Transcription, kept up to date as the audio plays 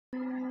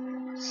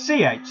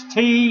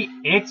CHT,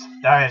 it's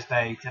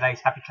Thursday. Today's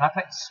Happy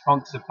Traffic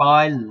sponsored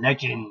by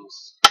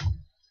Legends.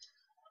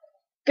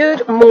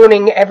 Good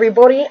morning,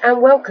 everybody,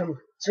 and welcome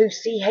to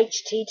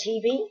CHT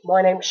TV.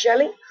 My name's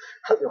Shelley.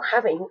 Hope you're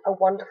having a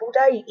wonderful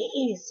day.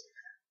 It is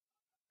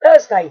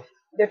Thursday,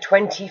 the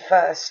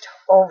 21st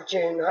of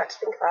June. I had to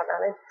think about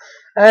that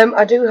then.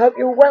 I do hope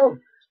you're well.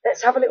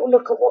 Let's have a little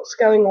look at what's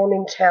going on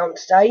in town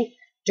today.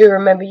 Do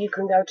remember you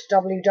can go to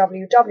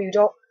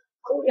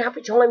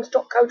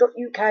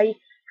www.crawleyhappytimes.co.uk,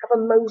 have a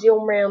mosey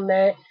on round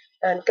there,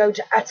 and go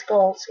to At a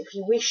Glance if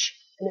you wish,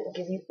 and it will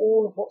give you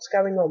all of what's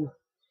going on.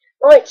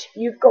 Right,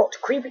 you've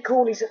got Creepy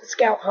Crawlies at the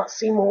Scout Hut,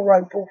 Seymour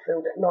Road,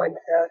 Bullfield at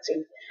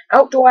 9:30.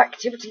 Outdoor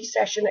activity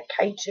session at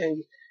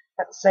K2.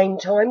 At the same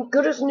time,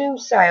 Good as New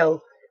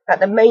sale at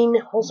the main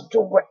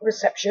hospital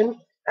reception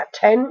at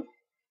 10.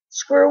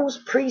 Squirrels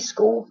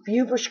Preschool,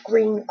 Bewbush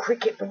Green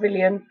Cricket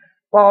Pavilion,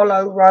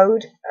 Barlow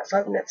Road. That's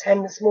open at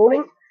 10 this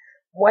morning.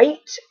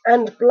 Weight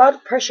and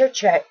blood pressure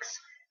checks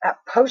at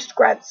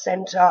Postgrad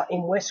Centre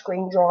in West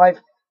Green Drive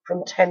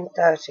from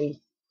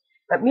 10:30.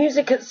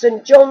 Music at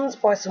St John's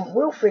by St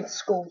Wilfrid's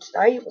School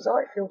today. It was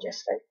Ifield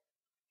yesterday.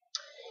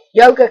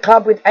 Yoga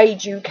Club with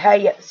Age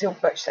UK at the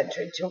Silverbirch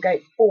Centre until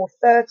gate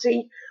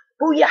 4:30.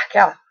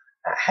 Booyaka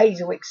at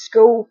Hazelwick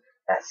School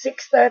at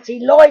 6:30.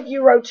 Live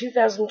Euro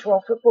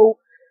 2012 football.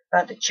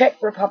 The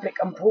Czech Republic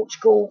and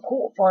Portugal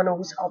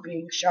quarterfinals are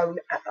being shown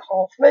at the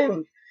Half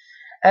Moon.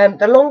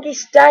 The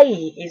Longest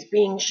Day is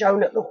being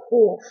shown at the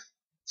Wharf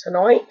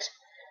tonight.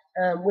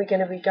 We're going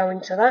to be going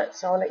to that,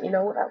 so I'll let you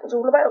know what that was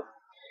all about.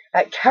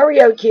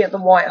 Karaoke at the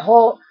White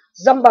Hart,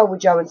 Zumba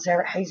with Joe and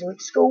Sarah at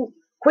Hazelwick School,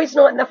 Quiz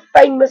Night and the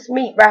famous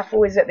meat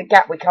raffle is at the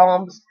Gatwick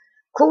Arms,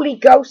 Crawley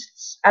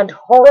Ghosts and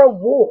Horror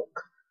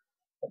Walk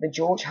at the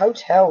George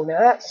Hotel. Now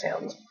that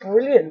sounds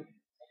brilliant.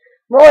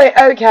 Right,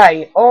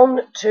 okay,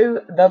 on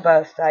to the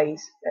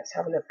birthdays. Let's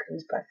have a look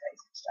whose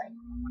birthdays today.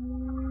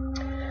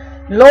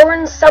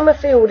 Lauren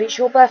Summerfield, it's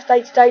your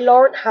birthday today,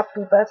 Lauren.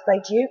 Happy birthday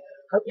to you.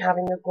 Hope you're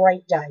having a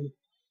great day.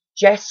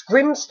 Jess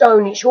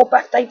Grimstone, it's your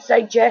birthday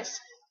today, Jess.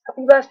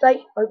 Happy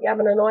birthday. Hope you're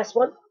having a nice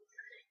one.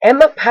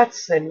 Emma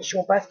Patterson, it's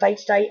your birthday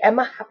today.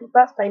 Emma, happy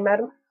birthday,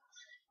 madam.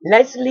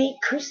 Leslie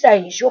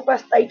Crusade, it's your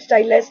birthday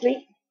today,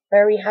 Leslie.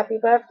 Very happy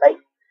birthday.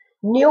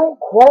 Neil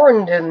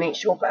Quarrendon,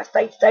 it's your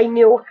birthday today,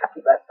 Neil.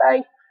 Happy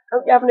birthday.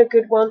 Hope you're having a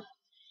good one.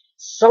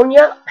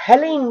 Sonia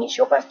Pelling, it's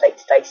your birthday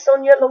today,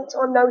 Sonia. Long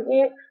time no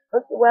hear.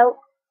 Hope you're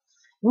well.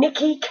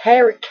 Nikki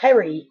Carey, it's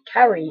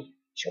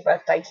your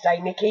birthday today,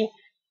 Nikki.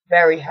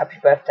 Very happy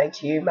birthday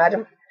to you,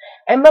 madam.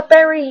 Emma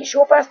Berry, it's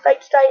your birthday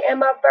today,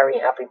 Emma. Very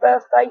happy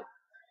birthday.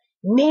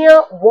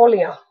 Nia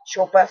Wallier, it's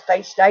your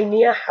birthday today,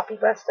 Nia. Happy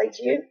birthday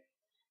to you.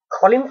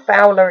 Colin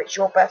Fowler, it's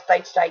your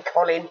birthday today,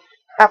 Colin.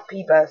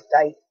 Happy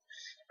birthday.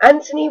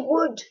 Anthony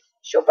Wood,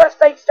 it's your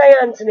birthday today,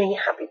 Anthony.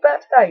 Happy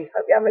birthday.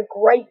 Hope you're having a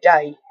great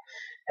day.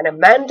 And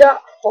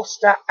Amanda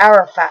Foster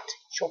Arafat,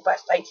 it's your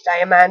birthday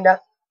today,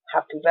 Amanda.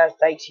 Happy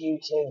birthday to you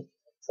too.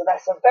 So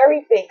that's a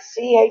very big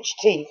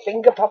CHT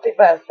finger puppet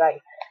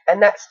birthday.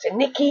 And that's to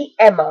Nikki,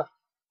 Emma.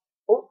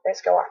 Oh,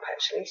 let's go up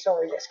actually.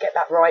 Sorry, let's get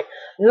that right.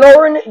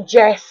 Lauren,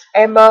 Jess,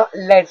 Emma,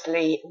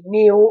 Leslie,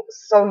 Neil,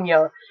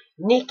 Sonia,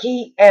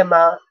 Nikki,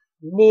 Emma,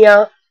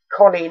 Nia,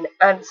 Colin,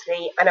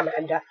 Anthony, and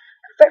Amanda. A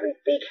very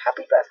big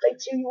happy birthday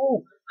to you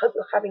all. Hope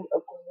you're having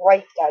a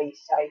great day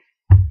today.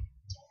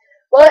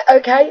 Right,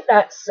 okay,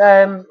 that's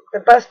the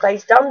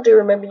birthday's done. Do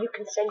remember you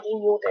can send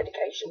in your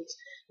dedications,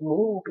 and we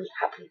will be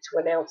happy to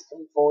announce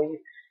them for you.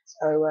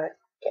 So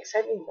get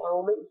sent in by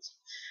all means.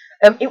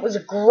 It was a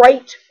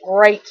great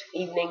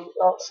evening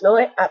last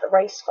night at the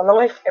Race for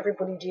Life.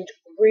 Everybody did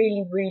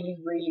really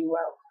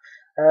well.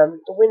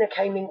 The winner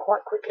came in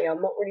quite quickly. I'm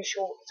not really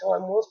sure what the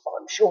time was, but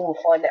I'm sure we'll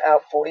find it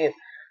out for you.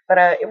 But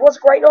it was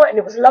a great night, and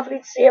it was lovely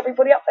to see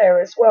everybody up there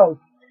as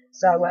well.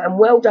 So, and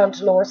well done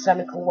to Laura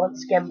Senecal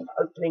once again for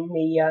opening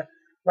the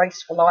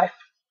Race for Life.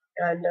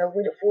 And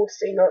we look forward to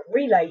seeing her at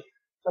Relay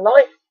for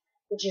Life,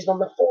 which is on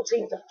the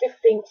 14th and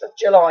 15th of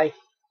July.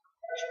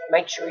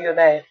 Make sure you're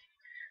there.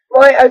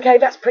 Right, okay,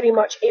 that's pretty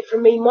much it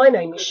from me. My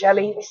name is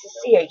Shelley. This is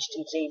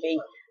CHT TV.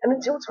 And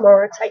until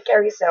tomorrow, take care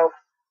of yourself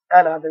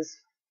and others.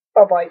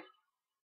 Bye-bye.